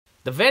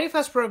The very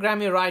first program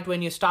you write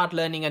when you start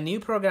learning a new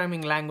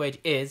programming language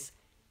is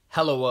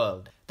Hello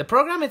World. The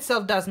program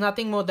itself does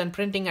nothing more than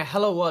printing a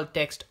Hello World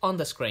text on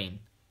the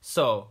screen.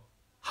 So,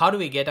 how do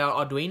we get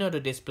our Arduino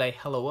to display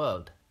Hello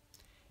World?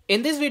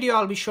 In this video,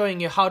 I'll be showing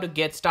you how to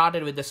get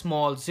started with the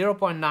small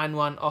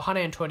 0.91 or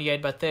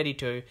 128 by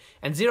 32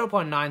 and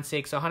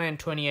 0.96 or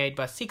 128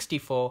 by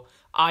 64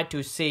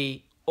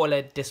 I2C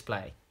OLED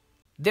display.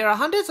 There are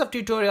hundreds of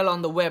tutorials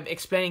on the web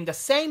explaining the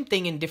same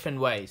thing in different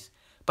ways,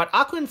 but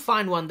I couldn't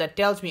find one that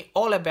tells me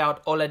all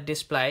about OLED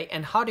display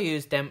and how to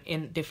use them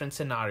in different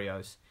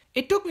scenarios.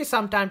 It took me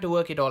some time to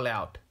work it all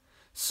out.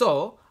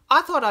 So,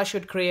 I thought I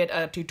should create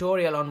a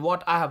tutorial on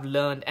what I have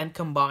learned and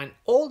combine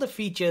all the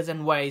features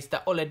and ways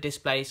that OLED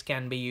displays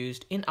can be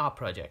used in our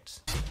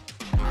projects.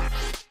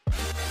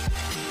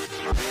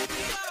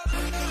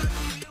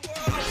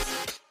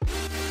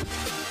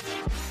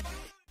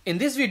 In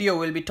this video,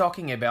 we'll be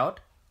talking about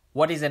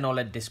what is an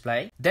OLED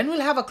display. Then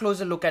we'll have a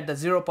closer look at the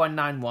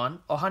 0.91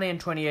 or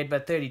 128 by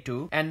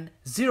 32 and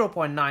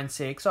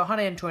 0.96 or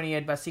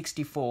 128 by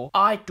 64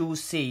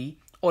 I2C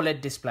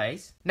OLED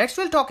displays. Next,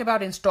 we'll talk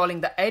about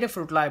installing the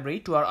Adafruit library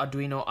to our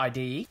Arduino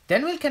IDE.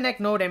 Then we'll connect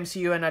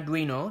NodeMCU and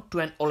Arduino to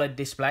an OLED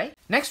display.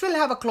 Next, we'll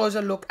have a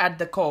closer look at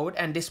the code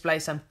and display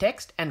some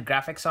text and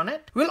graphics on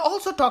it. We'll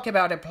also talk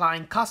about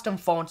applying custom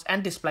fonts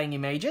and displaying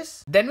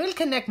images. Then we'll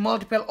connect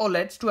multiple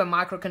OLEDs to a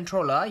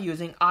microcontroller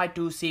using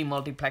I2C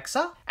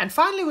multiplexer. And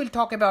finally, we'll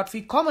talk about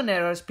few common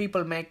errors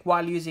people make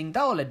while using the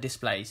OLED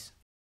displays.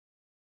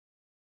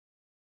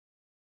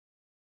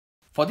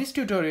 For this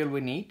tutorial,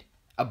 we need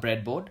a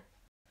breadboard,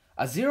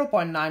 a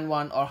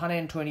 0.91 or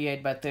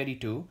 128 by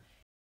 32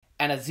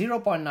 and a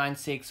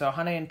 0.96 or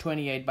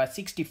 128 by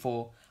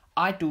 64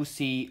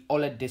 I2C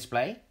OLED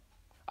display,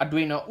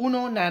 Arduino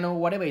Uno, Nano,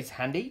 whatever is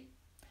handy,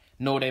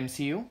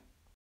 NodeMCU,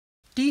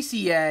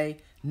 TCA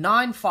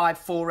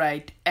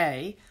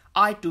 9548A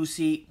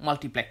I2C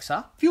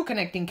multiplexer, few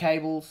connecting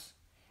cables,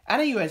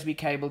 and a USB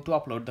cable to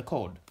upload the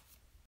code.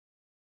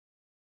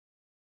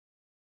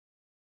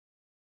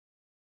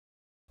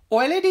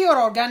 OLED or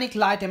organic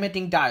light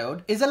emitting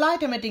diode is a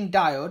light emitting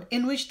diode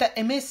in which the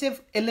emissive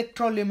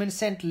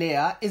electroluminescent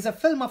layer is a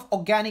film of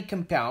organic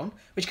compound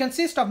which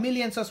consists of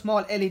millions of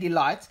small LED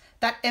lights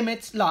that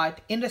emits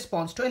light in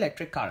response to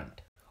electric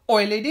current.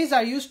 OLEDs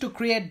are used to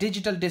create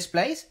digital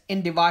displays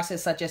in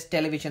devices such as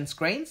television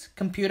screens,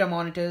 computer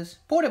monitors,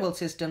 portable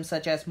systems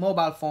such as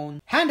mobile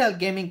phones, handheld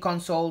gaming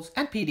consoles,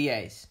 and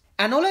PDAs.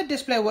 An OLED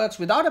display works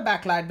without a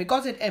backlight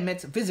because it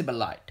emits visible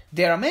light.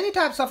 There are many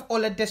types of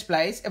OLED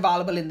displays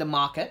available in the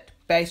market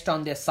based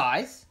on their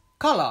size,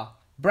 color,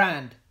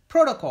 brand,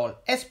 protocol,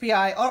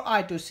 SPI or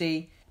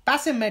I2C,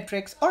 passive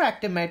matrix or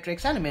active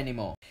matrix, and many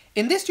more.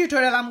 In this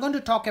tutorial, I'm going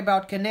to talk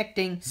about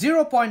connecting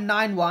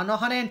 0.91 or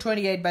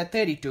 128 by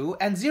 32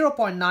 and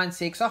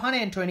 0.96 or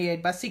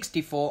 128 by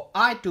 64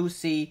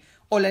 I2C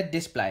OLED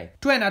display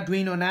to an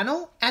Arduino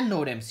Nano and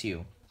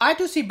NodeMCU.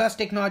 I2C bus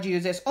technology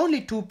uses only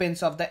 2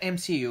 pins of the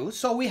MCU,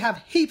 so we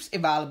have heaps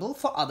available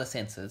for other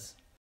sensors.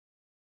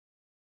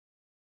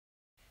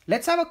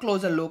 Let's have a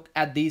closer look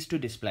at these two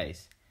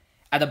displays.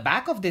 At the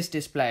back of these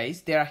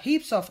displays, there are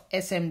heaps of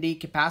SMD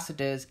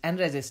capacitors and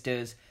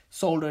resistors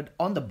soldered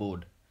on the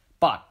board.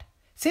 But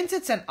since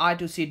it's an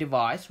I2C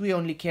device, we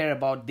only care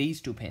about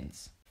these 2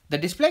 pins. The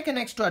display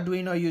connects to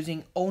Arduino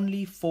using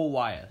only 4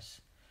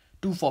 wires.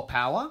 2 for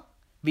power,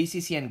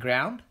 VCC and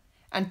ground,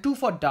 and 2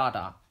 for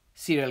data,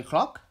 serial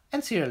clock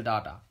and serial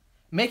data,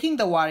 making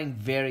the wiring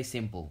very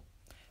simple.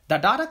 The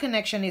data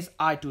connection is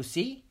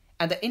I2C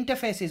and the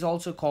interface is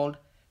also called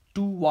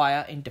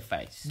 2-wire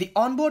interface. The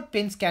onboard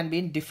pins can be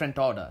in different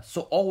order,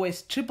 so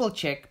always triple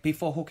check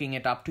before hooking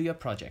it up to your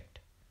project.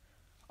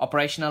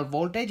 Operational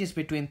voltage is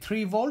between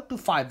 3 volt to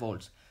 5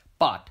 volts,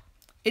 but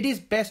it is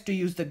best to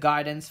use the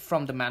guidance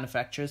from the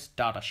manufacturer's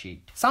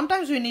datasheet.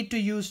 Sometimes we need to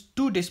use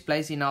 2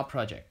 displays in our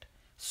project.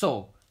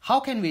 So, how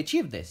can we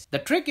achieve this? The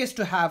trick is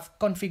to have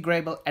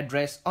configurable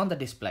address on the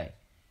display.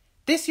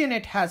 This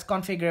unit has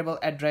configurable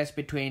address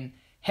between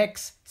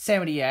hex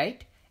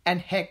 78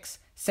 and hex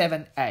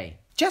 7A.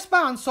 Just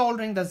by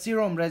unsoldering the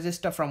 0 ohm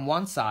resistor from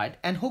one side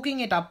and hooking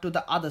it up to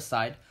the other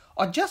side,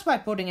 or just by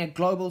putting a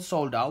global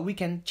solder, we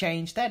can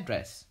change the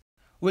address.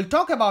 We'll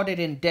talk about it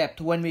in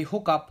depth when we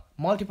hook up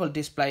multiple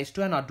displays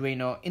to an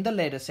Arduino in the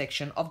later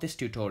section of this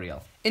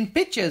tutorial. In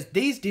pictures,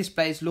 these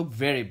displays look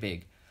very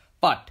big,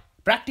 but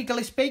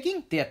practically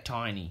speaking, they are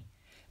tiny.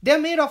 They are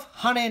made of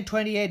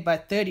 128 by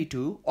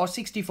 32 or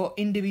 64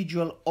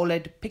 individual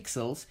OLED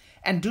pixels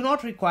and do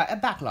not require a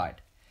backlight.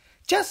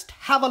 Just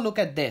have a look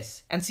at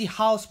this and see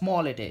how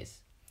small it is.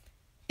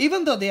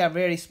 Even though they are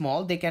very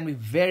small, they can be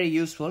very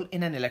useful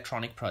in an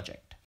electronic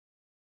project.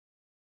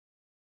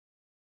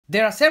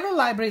 There are several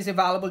libraries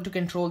available to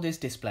control these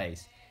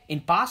displays. In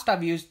past,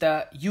 I've used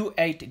the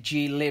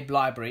U8G lib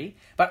library,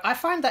 but I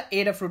find the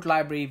Adafruit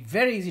library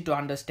very easy to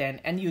understand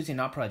and use in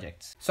our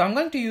projects. So I'm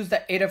going to use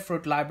the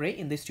Adafruit library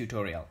in this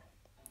tutorial.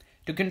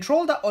 To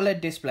control the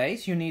OLED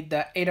displays, you need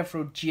the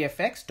Adafruit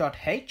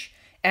gfx.h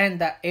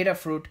and the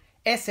Adafruit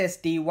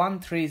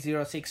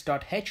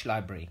SSD1306.h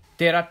library.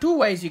 There are two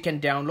ways you can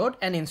download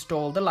and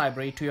install the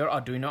library to your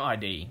Arduino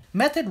IDE.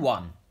 Method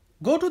 1.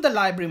 Go to the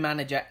library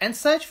manager and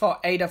search for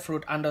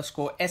Adafruit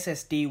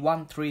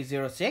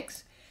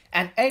SSD1306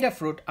 and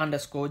Adafruit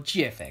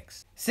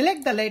GFX.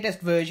 Select the latest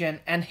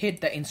version and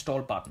hit the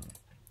install button.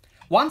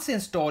 Once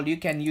installed, you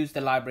can use the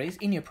libraries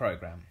in your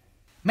program.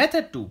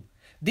 Method 2.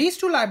 These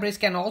two libraries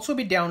can also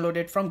be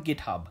downloaded from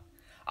GitHub.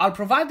 I'll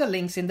provide the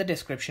links in the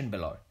description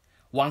below.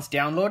 Once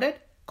downloaded,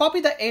 copy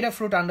the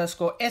Adafruit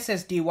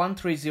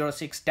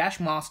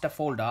SSD1306-master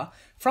folder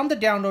from the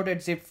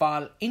downloaded zip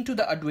file into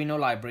the Arduino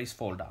libraries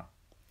folder.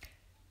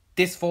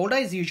 This folder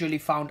is usually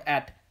found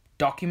at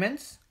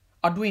Documents,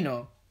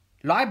 Arduino,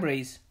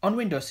 Libraries on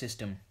Windows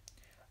System.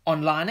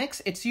 On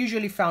Linux, it's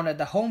usually found at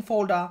the Home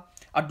folder,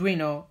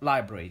 Arduino,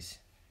 Libraries.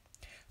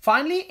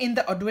 Finally, in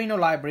the Arduino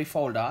library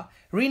folder,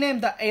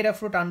 rename the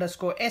Adafruit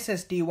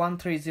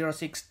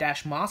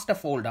SSD1306-master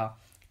folder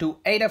to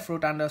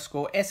Adafruit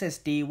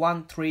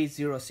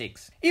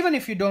SSD1306. Even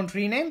if you don't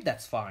rename,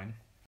 that's fine.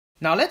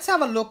 Now let's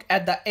have a look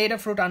at the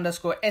Adafruit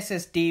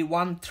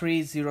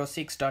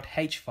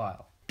SSD1306.h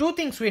file. Two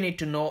things we need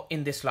to know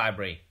in this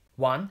library.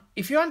 1.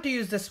 If you want to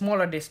use the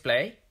smaller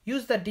display,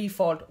 use the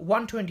default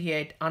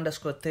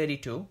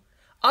 128_32.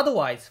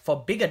 Otherwise,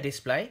 for bigger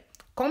display,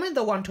 comment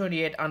the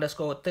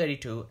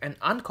 128_32 and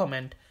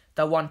uncomment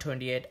the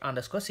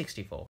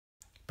 128_64.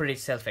 Pretty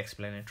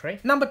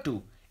self-explanatory. Number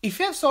 2. If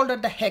you have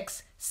soldered the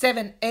hex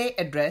 7A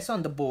address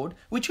on the board,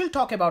 which we'll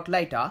talk about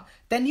later,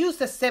 then use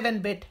the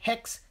 7-bit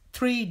hex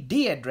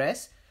 3D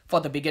address for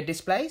the bigger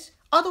displays.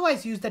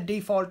 Otherwise, use the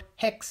default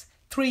hex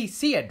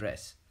 3C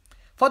address.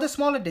 For the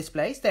smaller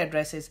displays, the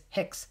address is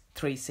hex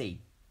 3C.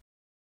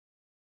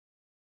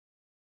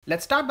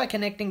 Let's start by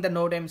connecting the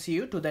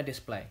NodeMCU to the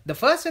display. The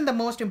first and the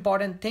most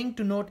important thing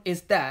to note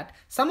is that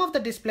some of the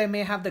display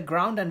may have the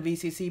ground and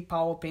VCC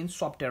power pins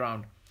swapped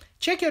around.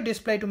 Check your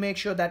display to make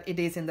sure that it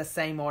is in the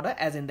same order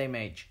as in the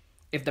image.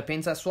 If the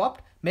pins are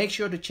swapped, make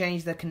sure to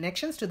change the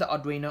connections to the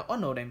Arduino or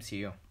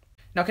NodeMCU.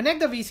 Now connect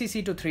the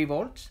VCC to 3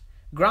 volts,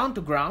 ground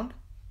to ground,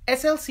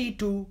 SLC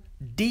to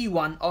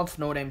D1 of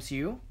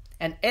NodeMCU,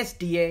 and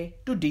SDA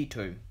to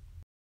D2.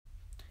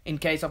 In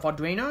case of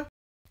Arduino,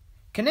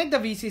 connect the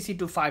VCC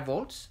to 5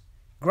 volts,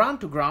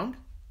 ground to ground,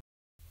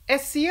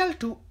 SCL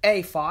to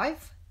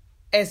A5,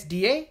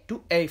 SDA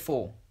to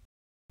A4.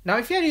 Now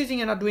if you are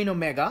using an Arduino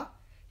Mega,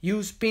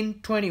 use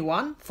pin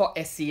 21 for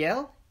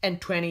SCL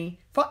and 20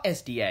 for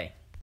SDA.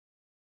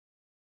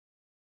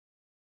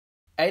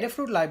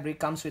 Adafruit library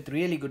comes with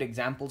really good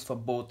examples for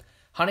both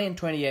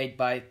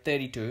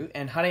 128x32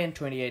 and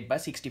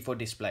 128x64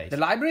 displays. The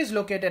library is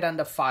located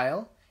under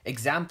File,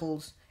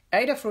 Examples,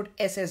 Adafruit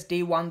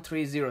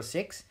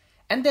SSD1306,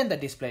 and then the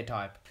display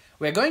type.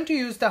 We're going to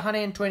use the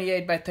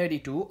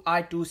 128x32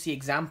 I2C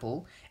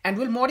example and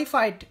we'll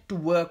modify it to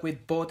work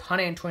with both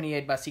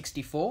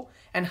 128x64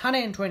 and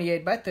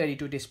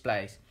 128x32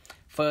 displays.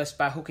 First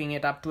by hooking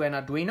it up to an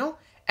Arduino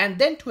and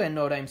then to a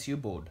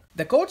NodeMCU board.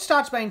 The code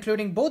starts by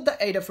including both the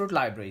Adafruit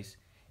libraries.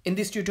 In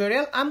this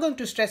tutorial, I'm going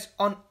to stress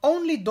on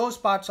only those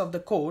parts of the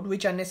code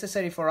which are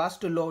necessary for us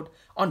to load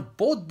on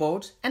both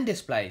boards and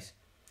displays.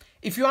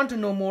 If you want to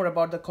know more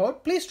about the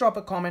code, please drop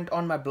a comment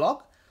on my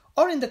blog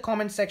or in the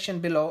comment section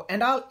below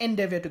and I'll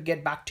endeavor to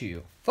get back to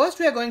you. First,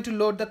 we are going to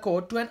load the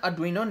code to an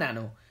Arduino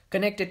Nano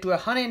connected to a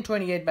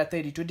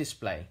 128x32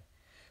 display.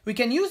 We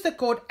can use the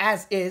code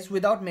as is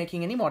without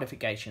making any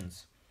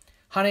modifications.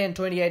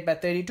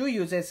 128x32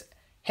 uses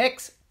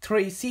hex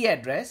 3C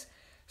address,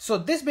 so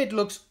this bit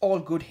looks all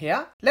good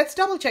here. Let's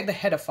double check the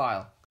header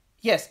file.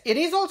 Yes, it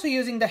is also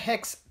using the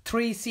hex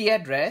 3C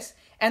address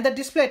and the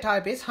display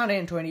type is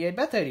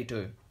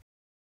 128x32.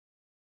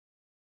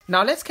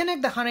 Now let's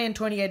connect the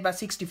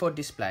 128x64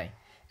 display.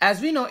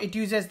 As we know, it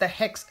uses the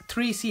hex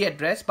 3C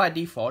address by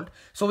default,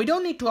 so we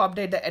don't need to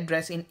update the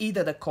address in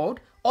either the code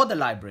or the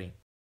library.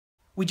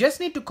 We just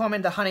need to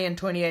comment the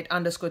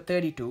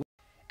 128_32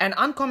 and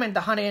uncomment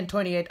the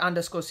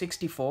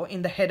 128_64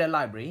 in the header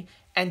library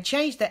and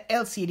change the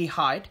LCD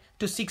height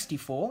to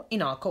 64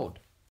 in our code.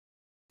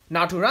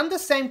 Now to run the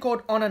same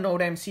code on a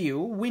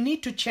NodeMCU, we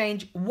need to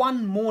change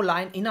one more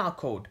line in our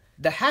code.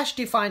 The hash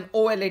define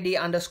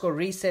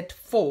OLED_reset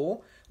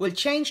 4 will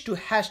change to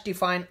hash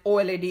define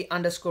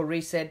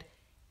OLED_reset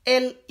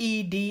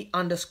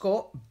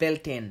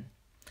LED_built-in.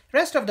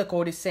 Rest of the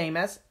code is same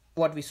as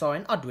what we saw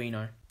in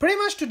Arduino. Pretty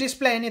much to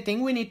display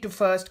anything, we need to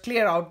first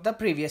clear out the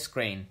previous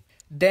screen.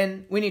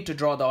 Then we need to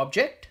draw the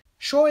object,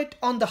 show it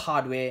on the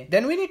hardware.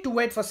 Then we need to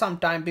wait for some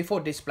time before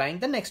displaying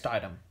the next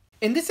item.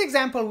 In this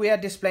example, we are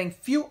displaying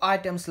few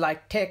items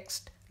like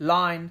text,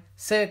 line,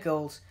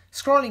 circles,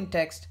 scrolling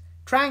text,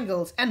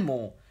 triangles, and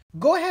more.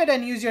 Go ahead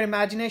and use your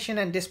imagination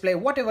and display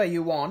whatever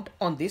you want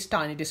on these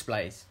tiny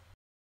displays.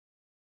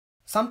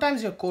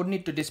 Sometimes your code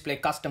needs to display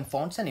custom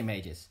fonts and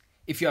images.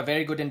 If you are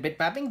very good in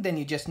bitmapping, then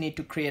you just need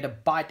to create a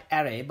byte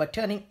array by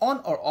turning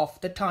on or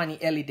off the tiny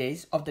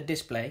LEDs of the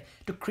display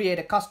to create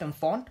a custom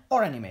font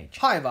or an image.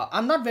 However,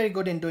 I'm not very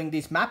good in doing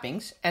these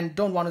mappings and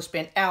don't want to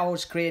spend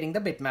hours creating the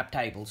bitmap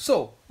tables.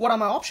 So, what are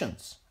my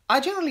options? I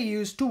generally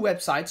use two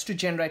websites to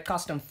generate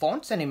custom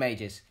fonts and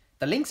images.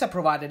 The links are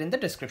provided in the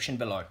description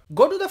below.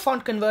 Go to the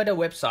font converter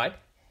website,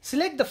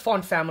 select the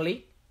font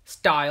family,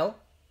 style,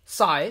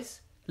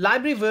 size,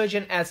 library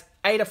version as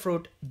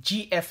Adafruit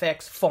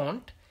GFX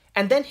font,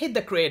 and then hit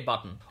the create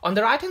button. On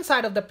the right hand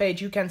side of the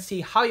page, you can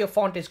see how your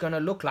font is going to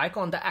look like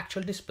on the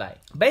actual display.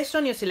 Based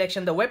on your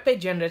selection, the web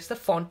page generates the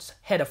font's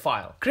header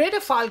file. Create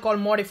a file called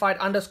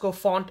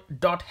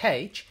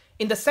modified_font.h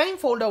in the same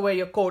folder where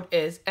your code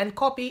is and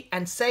copy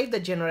and save the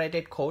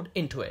generated code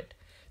into it.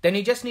 Then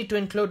you just need to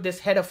include this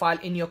header file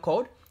in your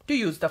code to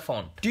use the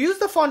font. To use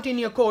the font in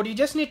your code, you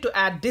just need to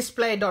add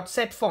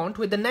display.setFont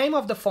with the name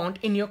of the font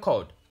in your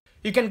code.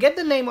 You can get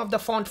the name of the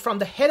font from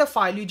the header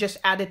file you just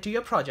added to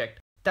your project.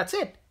 That's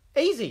it.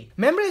 Easy.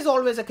 Memory is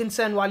always a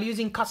concern while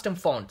using custom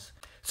fonts.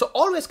 So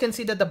always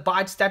consider the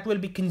bytes that will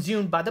be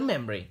consumed by the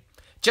memory.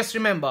 Just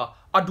remember,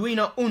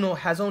 Arduino Uno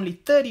has only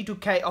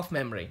 32K of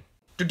memory.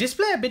 To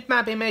display a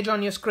bitmap image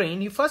on your screen,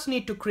 you first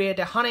need to create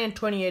a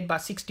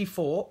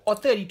 128x64 or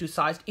 32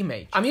 sized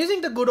image. I'm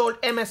using the good old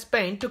MS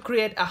Paint to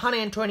create a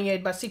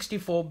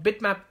 128x64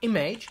 bitmap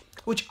image,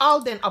 which I'll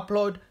then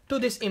upload to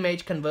this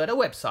image converter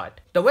website.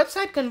 The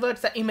website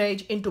converts the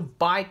image into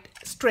byte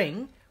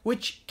string,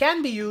 which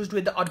can be used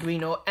with the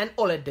Arduino and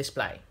OLED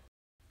display.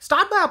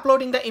 Start by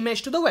uploading the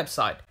image to the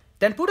website.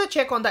 Then put a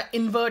check on the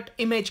invert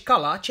image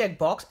color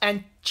checkbox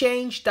and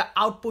change the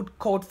output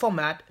code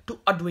format to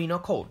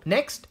Arduino code.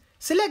 Next,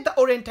 select the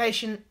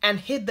orientation and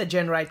hit the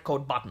generate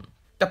code button.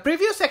 The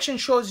preview section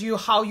shows you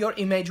how your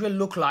image will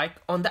look like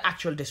on the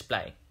actual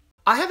display.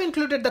 I have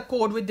included the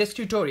code with this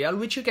tutorial,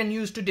 which you can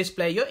use to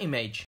display your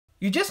image.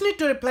 You just need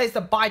to replace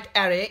the byte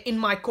array in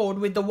my code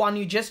with the one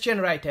you just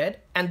generated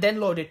and then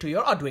load it to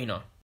your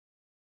Arduino.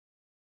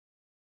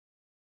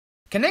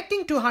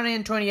 Connecting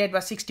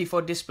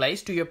 228x64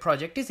 displays to your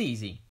project is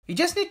easy. You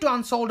just need to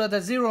unsolder the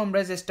 0 ohm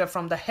resistor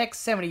from the hex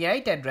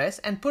 78 address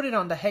and put it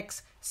on the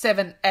hex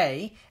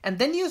 7A, and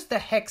then use the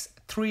hex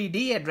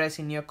 3D address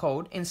in your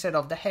code instead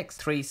of the hex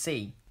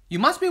 3C. You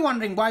must be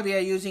wondering why we are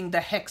using the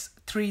hex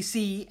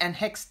 3C and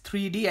hex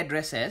 3D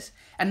addresses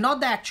and not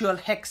the actual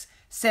hex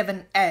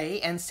 7A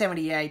and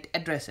 78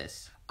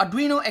 addresses.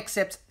 Arduino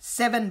accepts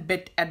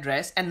 7-bit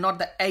address and not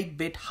the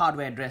 8-bit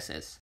hardware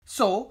addresses.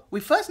 So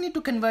we first need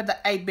to convert the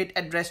 8-bit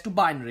address to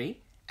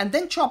binary and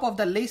then chop off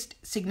the least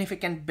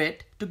significant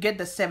bit to get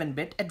the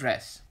 7-bit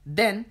address.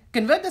 Then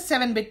convert the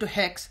 7-bit to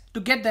hex to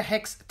get the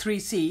hex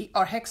 3C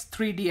or hex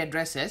 3D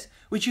addresses,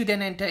 which you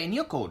then enter in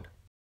your code.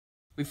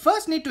 We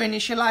first need to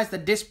initialize the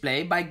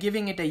display by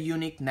giving it a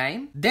unique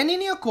name. Then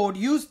in your code,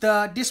 use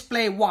the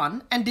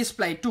display1 and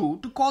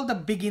display2 to call the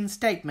begin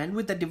statement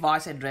with the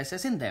device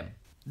addresses in them.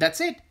 That's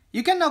it.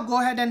 You can now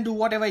go ahead and do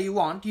whatever you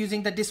want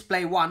using the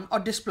display1 or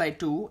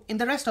display2 in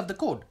the rest of the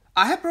code.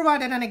 I have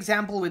provided an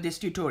example with this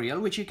tutorial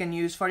which you can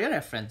use for your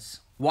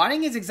reference.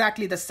 Wiring is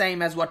exactly the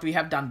same as what we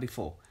have done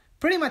before.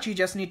 Pretty much you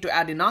just need to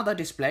add another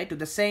display to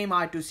the same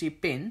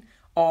I2C pin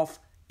of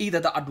either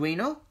the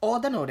Arduino or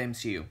the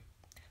NodeMCU.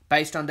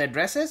 Based on the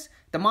addresses,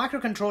 the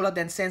microcontroller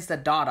then sends the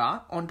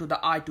data onto the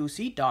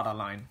I2C data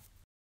line.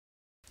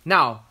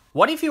 Now,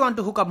 what if you want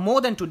to hook up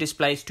more than 2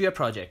 displays to your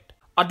project?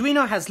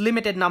 Arduino has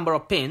limited number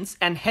of pins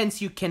and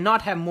hence you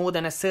cannot have more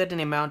than a certain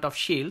amount of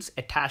shields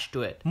attached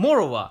to it.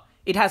 Moreover,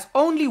 it has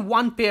only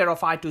one pair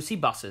of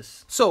I2C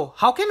buses. So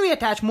how can we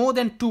attach more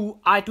than 2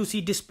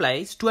 I2C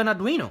displays to an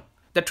Arduino?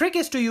 The trick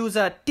is to use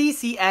a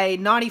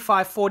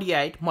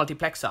TCA9548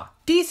 multiplexer.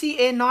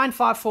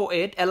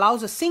 TCA9548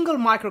 allows a single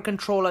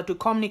microcontroller to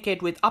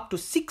communicate with up to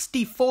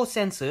 64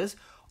 sensors,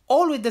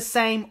 all with the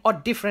same or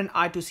different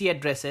I2C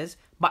addresses,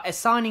 by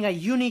assigning a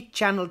unique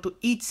channel to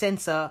each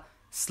sensor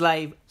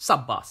slave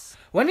subbus.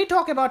 When we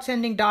talk about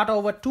sending data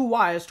over 2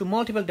 wires to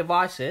multiple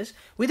devices,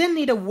 we then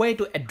need a way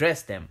to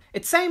address them.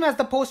 It's same as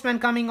the postman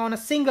coming on a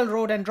single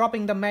road and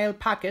dropping the mail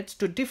packets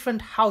to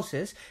different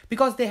houses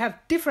because they have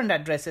different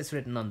addresses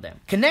written on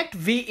them. Connect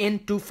V in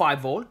to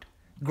 5V,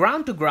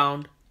 ground to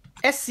ground,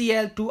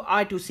 SCL to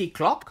I2C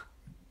clock,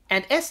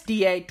 and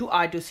SDA to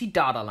I2C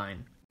data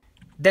line.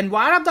 Then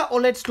wire up the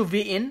OLEDs to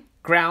V in,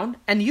 ground,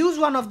 and use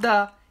one of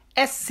the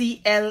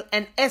SCL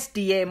and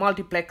SDA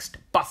multiplexed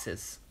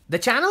buses. The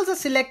channels are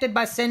selected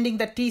by sending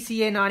the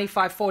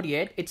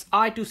TCA9548 its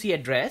I2C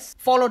address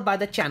followed by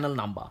the channel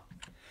number.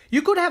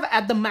 You could have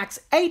at the max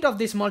 8 of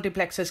these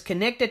multiplexers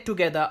connected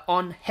together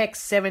on hex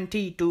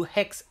 70 to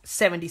hex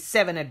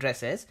 77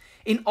 addresses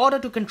in order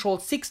to control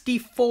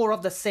 64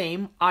 of the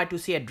same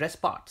I2C address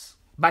parts.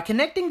 By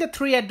connecting the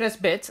 3 address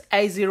bits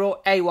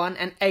A0, A1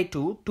 and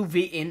A2 to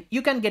VIN,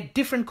 you can get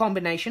different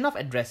combination of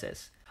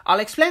addresses. I'll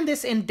explain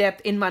this in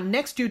depth in my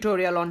next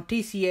tutorial on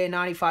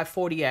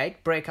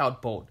TCA9548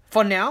 breakout board.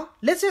 For now,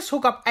 let's just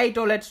hook up 8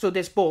 OLEDs to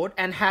this board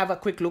and have a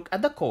quick look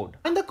at the code.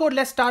 In the code,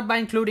 let's start by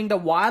including the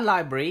wire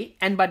library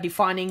and by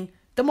defining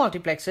the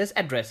multiplexer's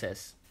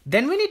addresses.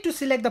 Then we need to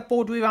select the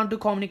port we want to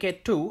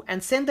communicate to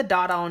and send the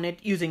data on it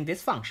using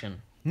this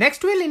function.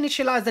 Next, we'll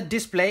initialize the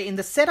display in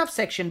the setup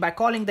section by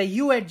calling the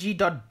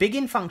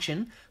u@g.begin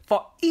function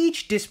for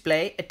each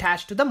display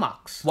attached to the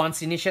mux.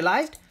 Once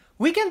initialized,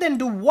 We can then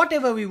do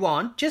whatever we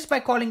want just by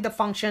calling the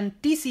function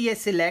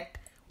TCA_select,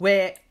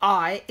 where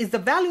I is the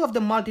value of the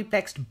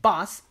multiplexed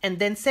bus, and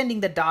then sending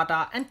the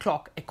data and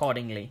clock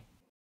accordingly.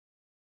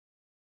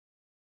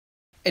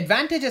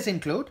 Advantages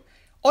include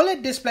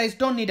OLED displays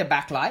don't need a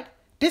backlight,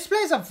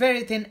 displays are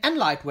very thin and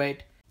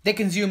lightweight, they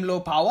consume low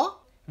power,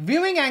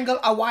 viewing angle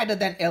are wider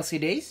than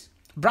LCDs,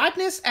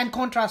 brightness and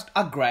contrast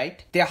are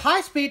great, they are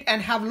high speed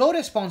and have low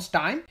response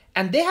time,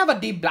 and they have a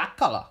deep black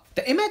color.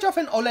 The image of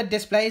an OLED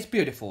display is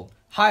beautiful.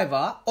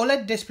 However,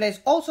 OLED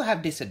displays also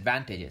have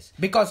disadvantages.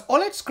 Because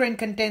OLED screen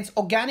contains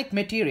organic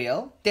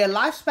material, their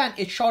lifespan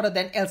is shorter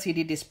than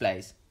LCD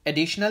displays.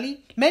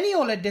 Additionally, many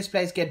OLED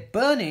displays get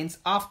burn-ins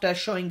after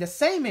showing the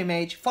same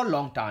image for a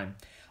long time.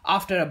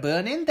 After a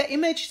burn-in, the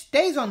image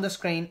stays on the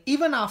screen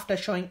even after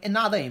showing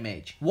another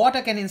image.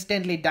 Water can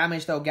instantly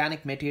damage the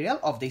organic material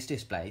of these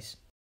displays.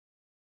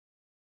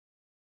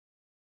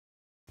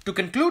 To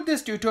conclude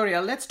this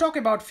tutorial, let's talk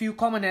about few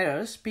common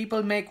errors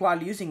people make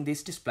while using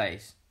these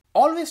displays.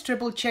 Always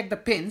triple check the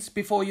pins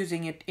before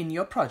using it in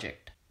your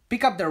project.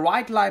 Pick up the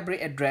right library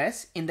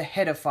address in the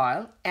header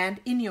file and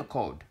in your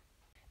code.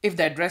 If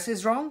the address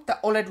is wrong, the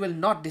OLED will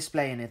not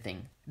display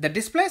anything. The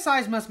display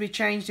size must be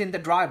changed in the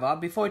driver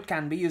before it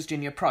can be used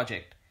in your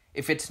project.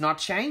 If it's not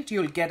changed,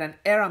 you'll get an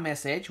error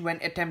message when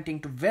attempting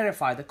to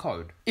verify the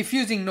code. If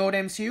using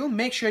NodeMCU,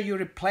 make sure you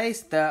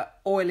replace the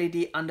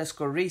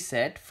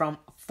OLED_reset from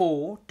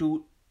 4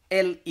 to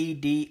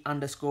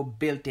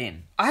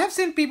LED_built-in. I have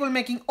seen people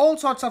making all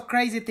sorts of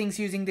crazy things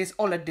using these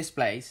OLED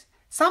displays.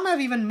 Some have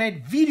even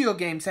made video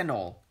games and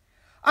all.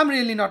 I'm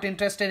really not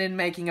interested in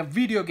making a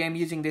video game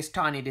using this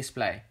tiny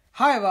display.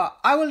 However,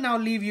 I will now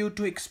leave you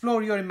to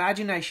explore your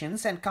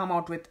imaginations and come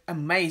out with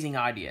amazing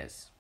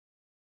ideas.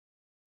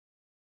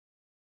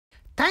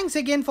 Thanks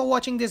again for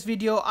watching this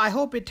video. I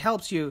hope it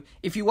helps you.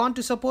 If you want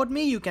to support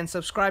me, you can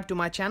subscribe to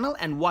my channel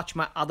and watch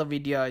my other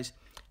videos.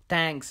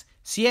 Thanks.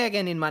 See you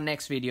again in my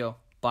next video.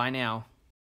 Bye now.